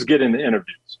 Who's getting the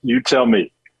interviews? You tell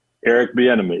me. Eric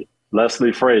Bieniemy,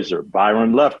 Leslie Frazier,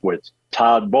 Byron Leftwich,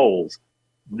 Todd Bowles.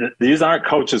 these aren't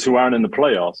coaches who aren't in the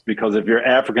playoffs, because if you're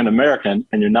African American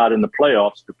and you're not in the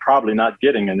playoffs, you're probably not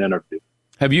getting an interview.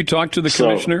 Have you talked to the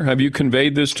commissioner? Have you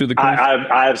conveyed this to the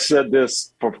commissioner? I've said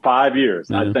this for 5 years.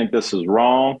 Yeah. I think this is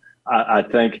wrong. I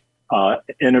think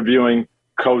interviewing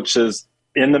coaches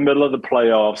in the middle of the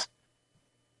playoffs,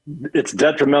 it's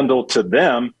detrimental to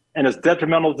them and it's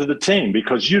detrimental to the team,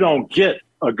 because you don't get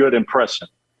a good impression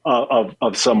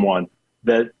of someone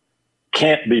that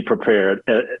can't be prepared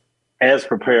as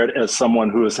someone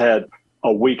who has had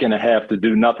a week and a half to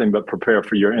do nothing but prepare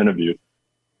for your interview.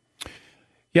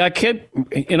 Yeah,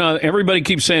 everybody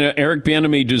keeps saying Eric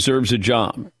Bieniemy deserves a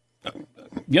job.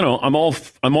 I'm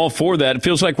all for that. It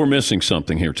feels like we're missing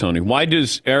something here, Tony. Why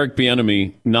does Eric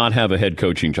Bieniemy not have a head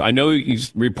coaching job? I know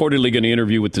he's reportedly going to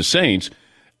interview with the Saints.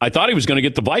 I thought he was going to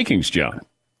get the Vikings job.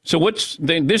 So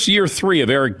this year 3 of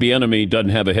Eric Bieniemy doesn't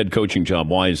have a head coaching job.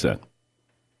 Why is that?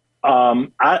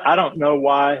 I don't know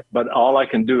why, but all I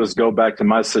can do is go back to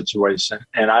my situation,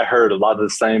 and I heard a lot of the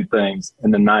same things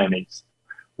in the 90s.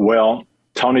 Well,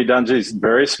 Tony Dungy's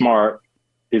very smart.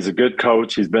 He's a good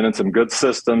coach. He's been in some good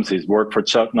systems. He's worked for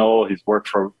Chuck Noll. He's worked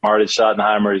for Marty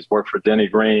Schottenheimer. He's worked for Denny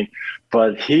Green.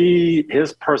 But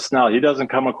his personality, he doesn't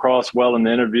come across well in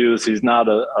the interviews. He's not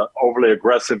a overly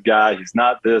aggressive guy. He's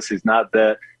not this. He's not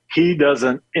that. He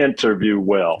doesn't interview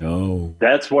well. Oh.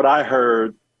 That's what I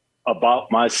heard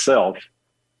about myself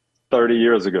 30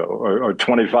 years ago or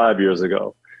 25 years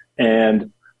ago.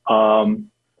 And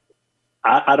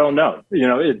I don't know.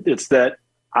 It's that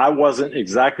I wasn't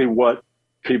exactly what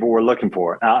people were looking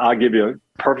for. I'll give you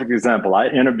a perfect example. I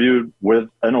interviewed with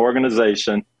an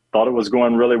organization, thought it was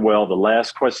going really well. The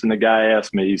last question the guy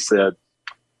asked me, he said,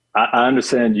 I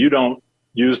understand you don't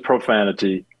use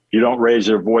profanity. You don't raise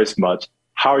your voice much.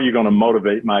 How are you going to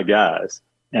motivate my guys?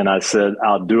 And I said,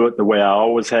 I'll do it the way I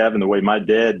always have and the way my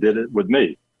dad did it with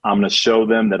me. I'm going to show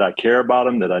them that I care about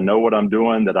them, that I know what I'm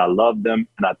doing, that I love them.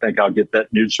 And I think I'll get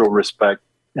that mutual respect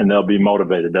and they'll be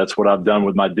motivated. That's what I've done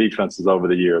with my defenses over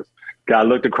the years. Guy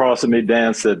looked across at me,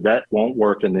 Dan, said, that won't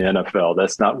work in the NFL.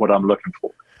 That's not what I'm looking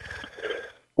for.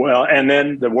 Well, and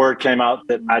then the word came out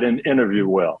that I didn't interview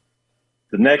well.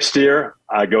 The next year,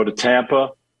 I go to Tampa.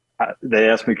 They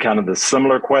asked me kind of the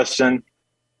similar question.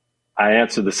 I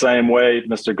answered the same way.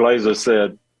 Mr. Glazer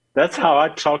said, that's how I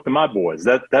talk to my boys.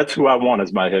 That's who I want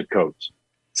as my head coach.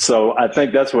 So I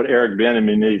think that's what Eric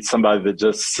Bieniemy needs, somebody that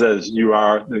just says you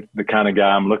are the kind of guy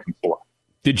I'm looking for.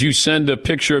 Did you send a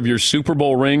picture of your Super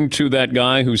Bowl ring to that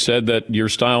guy who said that your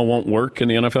style won't work in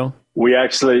the NFL? We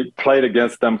actually played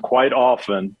against them quite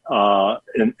often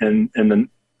in the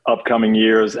upcoming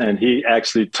years, and he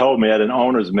actually told me at an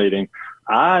owners meeting,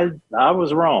 I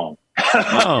was wrong.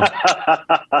 Oh.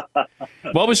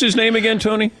 What was his name again,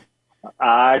 Tony?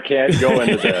 I can't go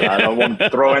into that. I don't want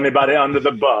to throw anybody under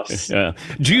the bus. Yeah.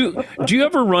 Do you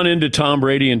ever run into Tom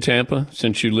Brady in Tampa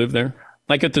since you live there?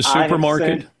 Like at the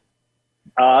supermarket?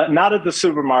 Not at the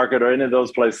supermarket or any of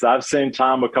those places. I've seen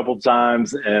Tom a couple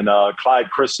times, and Clyde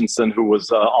Christensen, who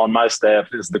was on my staff,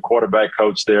 is the quarterback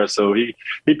coach there. So he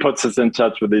puts us in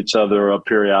touch with each other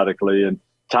periodically. And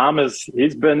Tom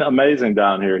he's been amazing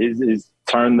down here. He's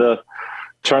turned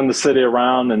the city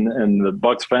around and the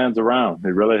Bucs fans around. He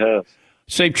really has.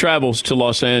 Safe travels to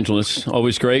Los Angeles.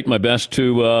 Always great. My best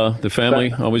to the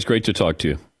family. Always great to talk to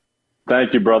you.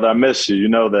 Thank you, brother. I miss you. You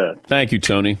know that. Thank you,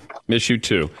 Tony. Miss you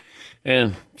too.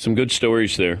 And some good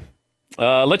stories there.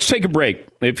 Let's take a break.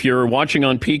 If you're watching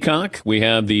on Peacock, we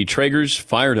have the Traegers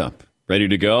fired up, ready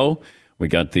to go. We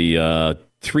got the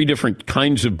 3 different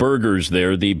kinds of burgers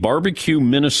there. The barbecue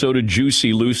Minnesota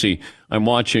Juicy Lucy. I'm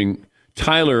watching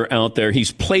Tyler out there.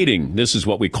 He's plating. This is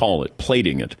what we call it,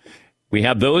 plating it. We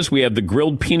have those. We have the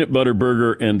grilled peanut butter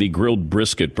burger and the grilled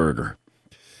brisket burger.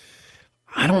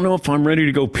 I don't know if I'm ready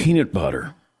to go peanut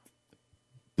butter.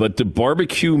 But the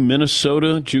barbecue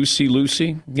Minnesota Juicy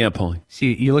Lucy? Yeah, Paulie.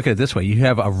 See, you look at it this way. You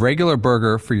have a regular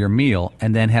burger for your meal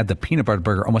and then have the peanut butter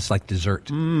burger almost like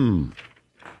dessert.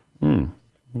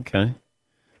 Okay.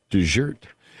 Dessert.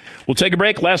 We'll take a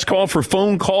break. Last call for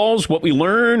phone calls. What we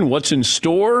learn, what's in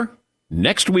store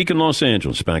next week in Los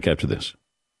Angeles. Back after this.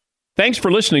 Thanks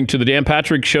for listening to the Dan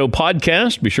Patrick Show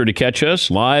podcast. Be sure to catch us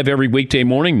live every weekday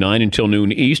morning, 9 until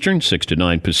noon Eastern, 6 to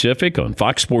 9 Pacific on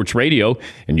Fox Sports Radio.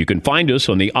 And you can find us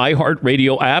on the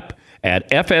iHeartRadio app at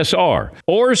FSR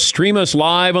or stream us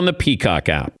live on the Peacock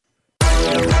app.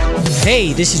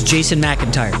 Hey, this is Jason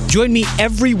McIntyre. Join me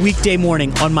every weekday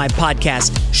morning on my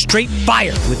podcast, Straight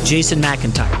Fire with Jason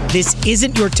McIntyre. This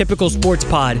isn't your typical sports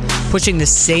pod pushing the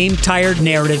same tired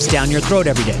narratives down your throat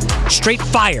every day. Straight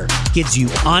Fire gives you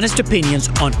honest opinions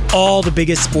on all the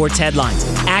biggest sports headlines,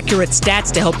 accurate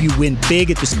stats to help you win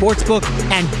big at the sportsbook,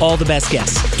 and all the best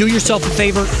guests. Do yourself a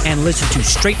favor and listen to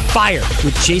Straight Fire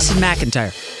with Jason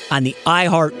McIntyre on the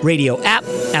iHeartRadio app,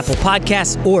 Apple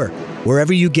Podcasts, or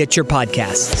wherever you get your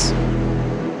podcasts.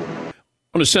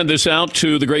 I want to send this out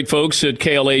to the great folks at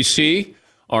KLAC,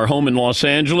 our home in Los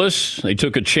Angeles. They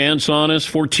took a chance on us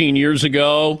 14 years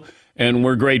ago, and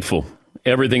we're grateful.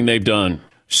 Everything they've done.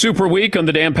 Super Week on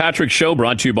the Dan Patrick Show,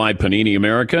 brought to you by Panini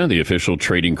America, the official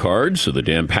trading cards of the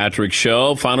Dan Patrick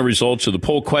Show. Final results of the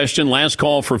poll question. Last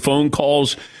call for phone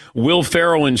calls. Will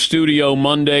Ferrell in studio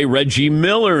Monday. Reggie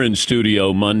Miller in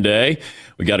studio Monday.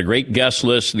 We got a great guest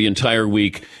list the entire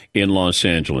week in Los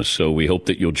Angeles, so we hope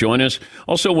that you'll join us.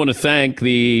 Also want to thank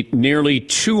the nearly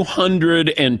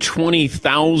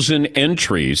 220,000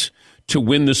 entries to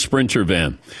win the Sprinter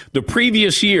van. The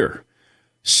previous year,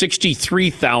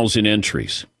 63,000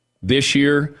 entries. This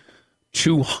year,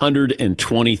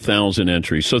 220,000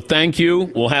 entries. So thank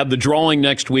you. We'll have the drawing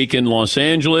next week in Los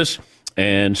Angeles.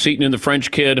 And Seton and the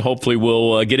French Kid, hopefully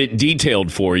we'll get it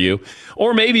detailed for you.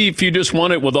 Or maybe if you just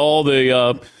want it with all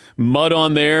the mud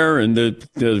on there and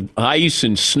the ice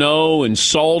and snow and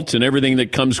salt and everything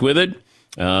that comes with it,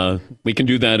 we can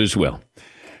do that as well.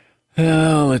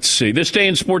 Let's see. This day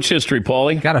in sports history,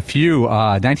 Paulie. Got a few.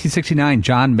 1969,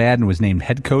 John Madden was named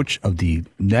head coach of the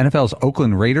NFL's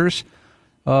Oakland Raiders.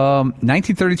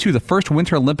 1932, the first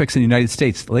Winter Olympics in the United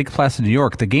States, Lake Placid, New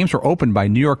York. The games were opened by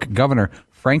New York Governor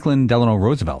Franklin Delano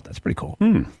Roosevelt. That's pretty cool.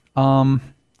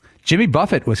 Jimmy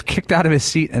Buffett was kicked out of his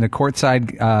seat in a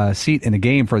courtside seat in a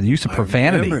game for the use of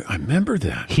profanity. I remember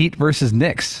that. Heat versus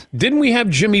Knicks. Didn't we have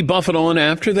Jimmy Buffett on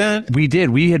after that? We did.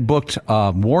 We had booked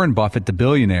Warren Buffett, the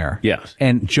billionaire. Yes.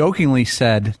 And jokingly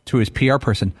said to his PR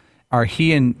person, are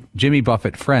he and Jimmy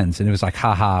Buffett friends? And it was like,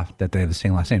 haha, that they have the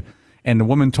same last name. And the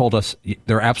woman told us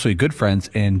they're absolutely good friends,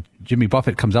 and Jimmy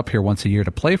Buffett comes up here once a year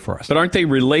to play for us. But aren't they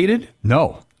related?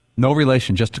 No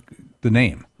relation, just the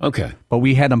name. Okay. But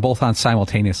we had them both on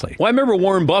simultaneously. Well, I remember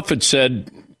Warren Buffett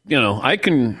said, I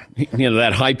can,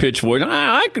 that high-pitched voice,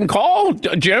 I can call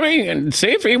Jimmy and see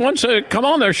if he wants to come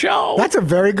on their show. That's a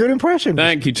very good impression.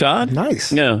 Thank you, Todd.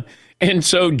 Nice. Yeah. And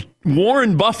so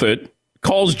Warren Buffett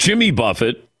calls Jimmy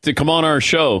Buffett to come on our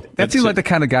show. That seems like the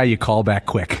kind of guy you call back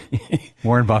quick.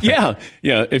 Warren Buffett. Yeah.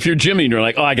 If you're Jimmy and you're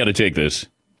like, I got to take this.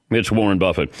 It's Warren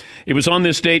Buffett. It was on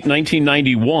this date,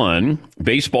 1991,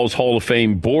 Baseball's Hall of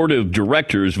Fame Board of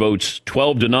Directors votes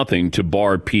 12-0 to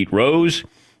bar Pete Rose.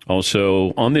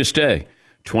 Also, on this day,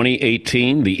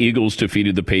 2018, the Eagles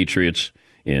defeated the Patriots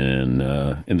in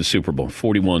the Super Bowl,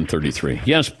 41-33.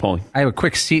 Yes, Paul. I have a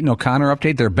quick Seton O'Connor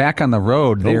update. They're back on the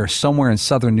road. They're somewhere in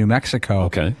southern New Mexico.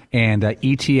 Okay. And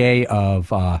ETA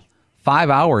of 5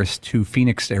 hours to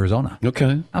Phoenix, Arizona.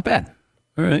 Okay. Not bad.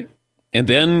 All right. And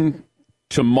then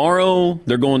tomorrow,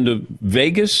 they're going to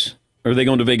Vegas? Or are they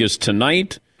going to Vegas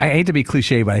tonight? I hate to be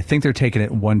cliche, but I think they're taking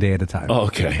it one day at a time. Oh,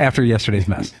 okay. After yesterday's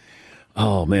mess.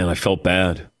 Oh, man, I felt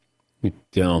bad.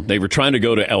 They were trying to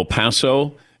go to El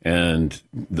Paso, and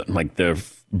their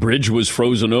bridge was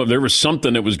frozen over. There was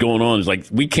something that was going on. It's like,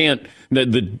 we can't,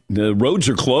 the roads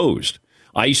are closed.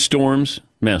 Ice storms,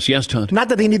 mess. Yes, Todd? Not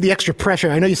that they need the extra pressure.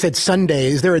 I know you said Sunday.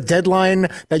 Is there a deadline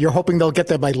that you're hoping they'll get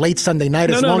there by late Sunday night?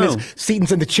 As long as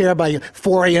Seton's in the chair by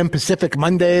 4 a.m. Pacific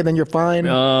Monday, then you're fine?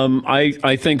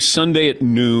 I think Sunday at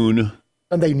noon.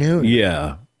 Sunday noon?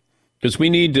 Yeah. Because we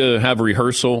need to have a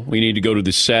rehearsal. We need to go to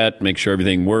the set, make sure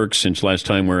everything works since last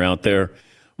time we were out there.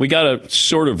 We got to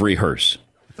sort of rehearse.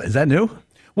 Is that new?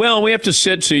 Well, we have to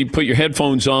sit, so you put your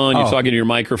headphones on, you're talking to your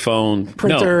microphone.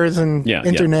 Printers and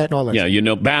internet and all that.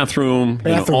 Yeah, bathroom.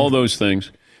 All those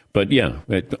things. But yeah,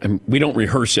 we don't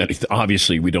rehearse anything.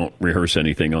 Obviously, we don't rehearse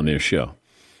anything on this show.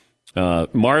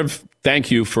 Marv,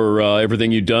 thank you for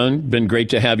everything you've done. Been great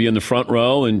to have you in the front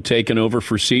row and taking over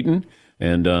for Seton.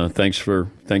 And thanks for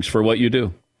what you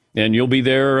do. And you'll be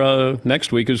there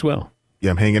next week as well.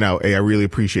 Yeah, I'm hanging out. Hey, I really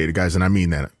appreciate it, guys, and I mean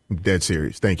that. I'm dead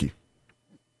serious. Thank you.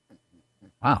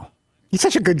 Wow. He's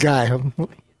such a good guy.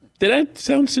 Did I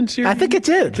sound sincere? I think it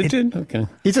did. It did? Okay.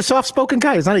 He's a soft-spoken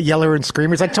guy. He's not a yeller and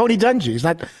screamer. He's like Tony Dungy. He's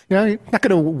not, he's not going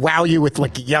to wow you with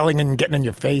like yelling and getting in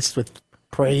your face with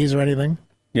praise or anything.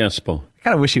 Yes, Paul. I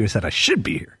kind of wish he would have said, I should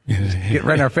be here. Get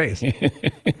right in our face.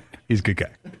 He's a good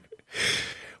guy.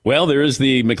 Well, there is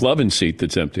the McLovin seat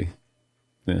that's empty.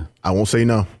 Yeah. I won't say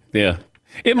no. Yeah.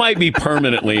 It might be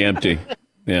permanently empty.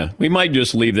 Yeah. We might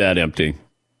just leave that empty.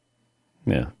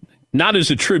 Yeah. Not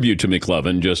as a tribute to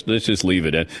McLovin. Let's just leave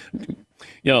it at.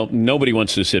 Nobody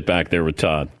wants to sit back there with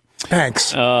Todd.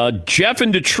 Thanks. Jeff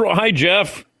in Detroit. Hi,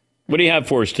 Jeff. What do you have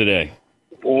for us today?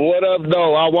 What up,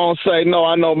 though? I won't say no.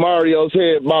 I know Mario's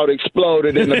head about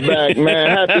exploded in the back,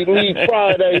 man. Happy Meat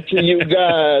Friday to you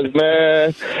guys,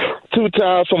 man. 2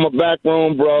 times from a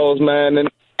backroom bros, man. And,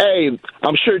 hey,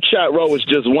 I'm sure Chat Row was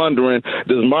just wondering,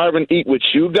 does Marvin eat with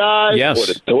you guys? Yes.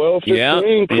 Or the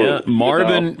 12:15 crew? Yeah.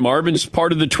 Marvin's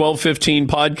part of the 12:15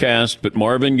 podcast, but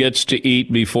Marvin gets to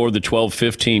eat before the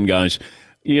 12:15 guys.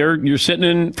 You're sitting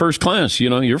in first class.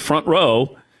 You're front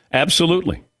row.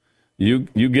 Absolutely. You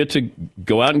get to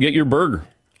go out and get your burger.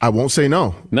 I won't say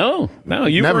no. No,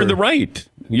 you earned the right.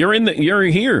 You're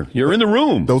here. You're in the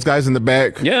room. Those guys in the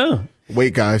back. Yeah.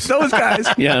 Wait, guys. Those guys.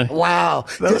 Yeah. Wow.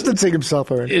 Distancing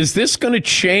himself already. Is this going to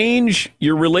change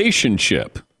your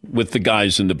relationship with the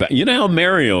guys in the back? You know how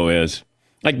Mario is.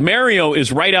 Like, Mario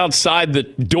is right outside the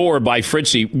door by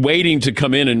Fritzy, waiting to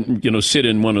come in and, sit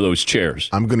in one of those chairs.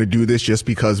 I'm going to do this just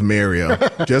because Mario.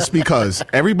 Just because.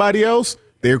 Everybody else,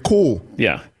 they're cool.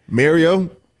 Yeah. Mario,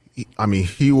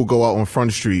 he will go out on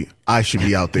Front Street. I should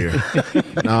be out there.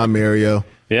 Nah, Mario.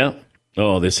 Yeah.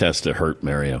 Oh, this has to hurt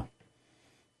Mario.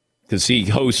 Because he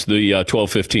hosts the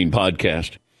 12:15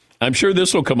 podcast. I'm sure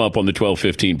this will come up on the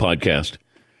 12:15 podcast.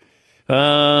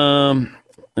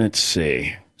 Let's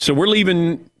see. So we're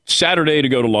leaving Saturday to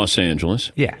go to Los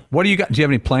Angeles. Yeah. What do you got? Do you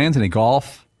have any plans? Any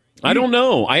golf? I don't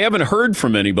know. I haven't heard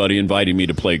from anybody inviting me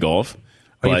to play golf.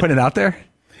 Are you putting it out there?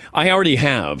 I already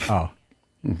have. Oh.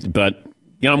 But,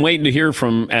 I'm waiting to hear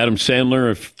from Adam Sandler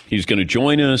if he's going to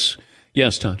join us.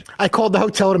 Yes, Todd. I called the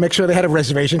hotel to make sure they had a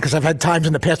reservation because I've had times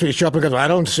in the past where you show up and go, I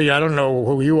don't know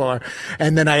who you are.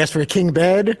 And then I asked for a king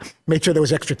bed, made sure there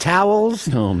was extra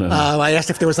towels. Oh, no. I asked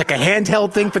if there was like a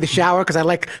handheld thing for the shower because I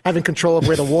like having control of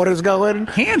where the water's going.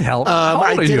 Handheld?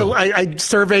 I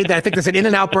surveyed that. I think there's an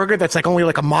In-N-Out burger that's like only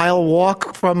like a mile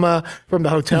walk from the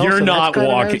hotel. You're not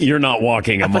walking. Nice. You're not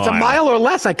walking a mile. If it's a mile or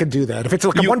less, I could do that. If it's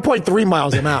like 1.3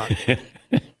 miles, I'm out.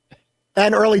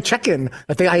 And early check-in.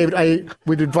 I think I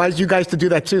would advise you guys to do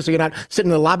that too, so you're not sitting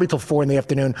in the lobby till 4 in the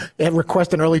afternoon.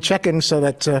 Request an early check-in so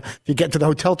that if you get to the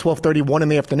hotel 12:30, 1 in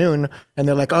the afternoon, and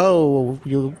they're like, "Oh,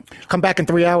 you come back in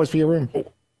 3 hours for your room."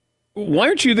 Why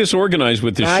aren't you this organized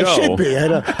with the show? I should be,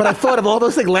 but I thought of all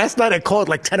those things last night. I called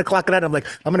like 10 o'clock at night. I'm like,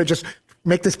 I'm going to just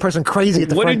make this person crazy at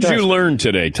the front desk. What did you learn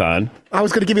today, Todd? I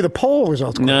was going to give you the poll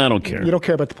results. No, I don't care. You don't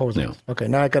care about the poll results? No. Okay,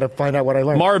 now I got to find out what I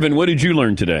learned. Marvin, what did you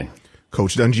learn today?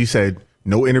 Coach Dungy said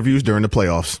no interviews during the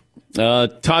playoffs.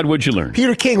 Todd, what'd you learn?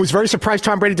 Peter King was very surprised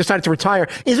Tom Brady decided to retire.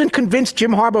 Isn't convinced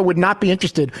Jim Harbaugh would not be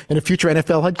interested in a future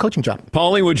NFL head coaching job.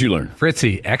 Paulie, what'd you learn?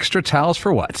 Fritzy, extra towels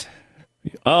for what?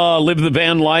 Live the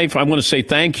van life. I want to say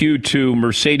thank you to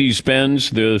Mercedes-Benz,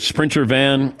 the Sprinter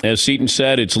van. As Seton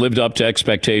said, it's lived up to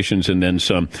expectations and then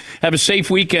some. Have a safe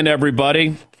weekend,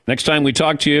 everybody. Next time we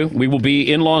talk to you, we will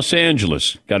be in Los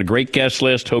Angeles. Got a great guest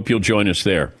list. Hope you'll join us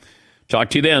there. Talk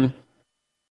to you then.